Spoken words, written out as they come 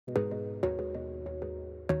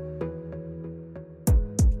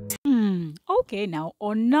Okay, now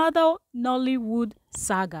another Nollywood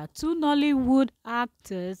saga. Two Nollywood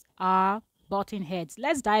actors are butting heads.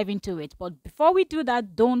 Let's dive into it. But before we do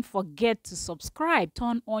that, don't forget to subscribe.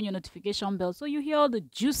 Turn on your notification bell so you hear all the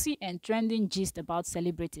juicy and trending gist about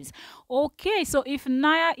celebrities. Okay, so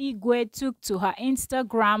ifunanya Igwe took to her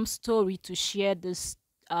Instagram story to share this,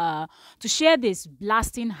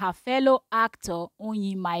 blasting her fellow actor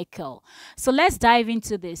Onny Michael. So let's dive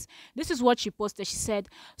into this. This is what she posted. She said,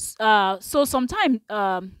 so something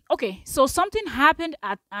happened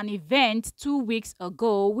at an event 2 weeks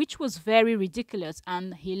ago, which was very ridiculous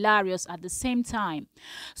and hilarious at the same time.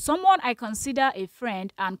 Someone I consider a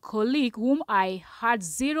friend and colleague whom I had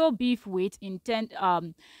zero beef with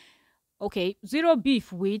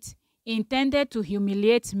intended to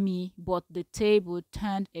humiliate me, but the table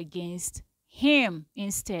turned against him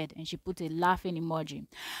instead. And she put a laughing emoji.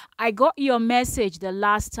 I got your message the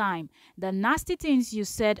last time, the nasty things you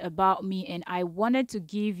said about me, and I wanted to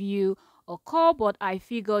give you a call, but I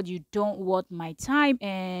figured you don't want my time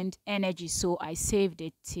and energy, so I saved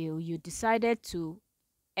it till you decided to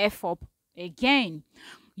F up again.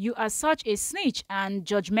 You are such a snitch and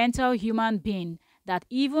judgmental human being that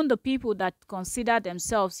even the people that consider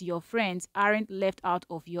themselves your friends aren't left out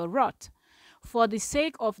of your rut. For the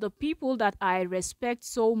sake of the people that I respect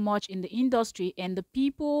so much in the industry and the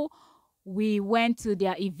people we went to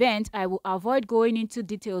their event, I will avoid going into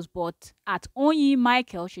details, but at Onny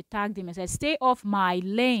Michael, she tagged him and said, stay off my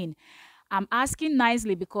lane. I'm asking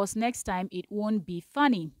nicely because next time it won't be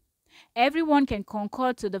funny. Everyone can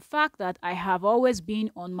concur to the fact that I have always been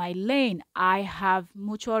on my lane. I have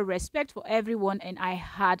mutual respect for everyone and I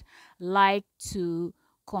had liked to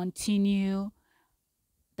continue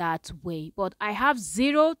that way. But I have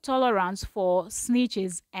zero tolerance for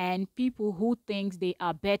snitches and people who think they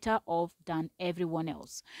are better off than everyone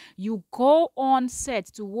else. You go on set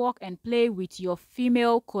to work and play with your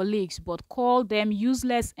female colleagues but call them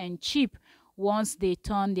useless and cheap once they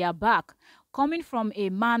turn their back. Coming from a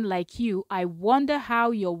man like you, I wonder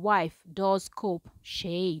how your wife does cope.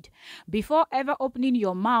 Shade. Before ever opening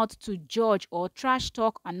your mouth to judge or trash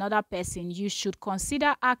talk another person, you should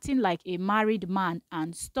consider acting like a married man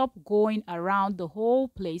and stop going around the whole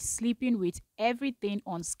place sleeping with everything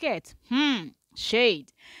on skirt.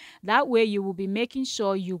 Shade. That way you will be making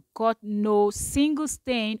sure you got no single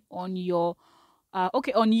stain on your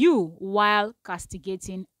on you while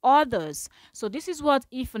castigating others. So this is what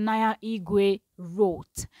ifunanya Igwe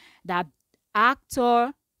wrote, that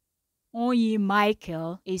actor Onny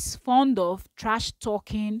Michael is fond of trash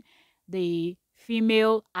talking the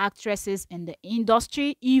female actresses in the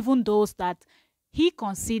industry, even those that he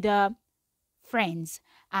consider friends,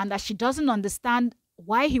 and that she doesn't understand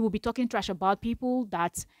why he will be talking trash about people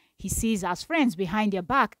that he sees as friends behind their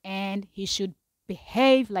back, and he should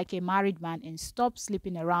behave like a married man and stop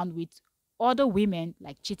sleeping around with other women,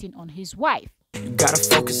 like cheating on his wife. You gotta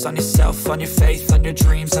focus on yourself, on your faith, on your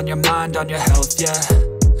dreams, on your mind, on your health, yeah.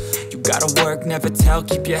 You gotta work, never tell,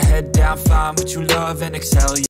 keep your head down, find what you love and excel, yeah.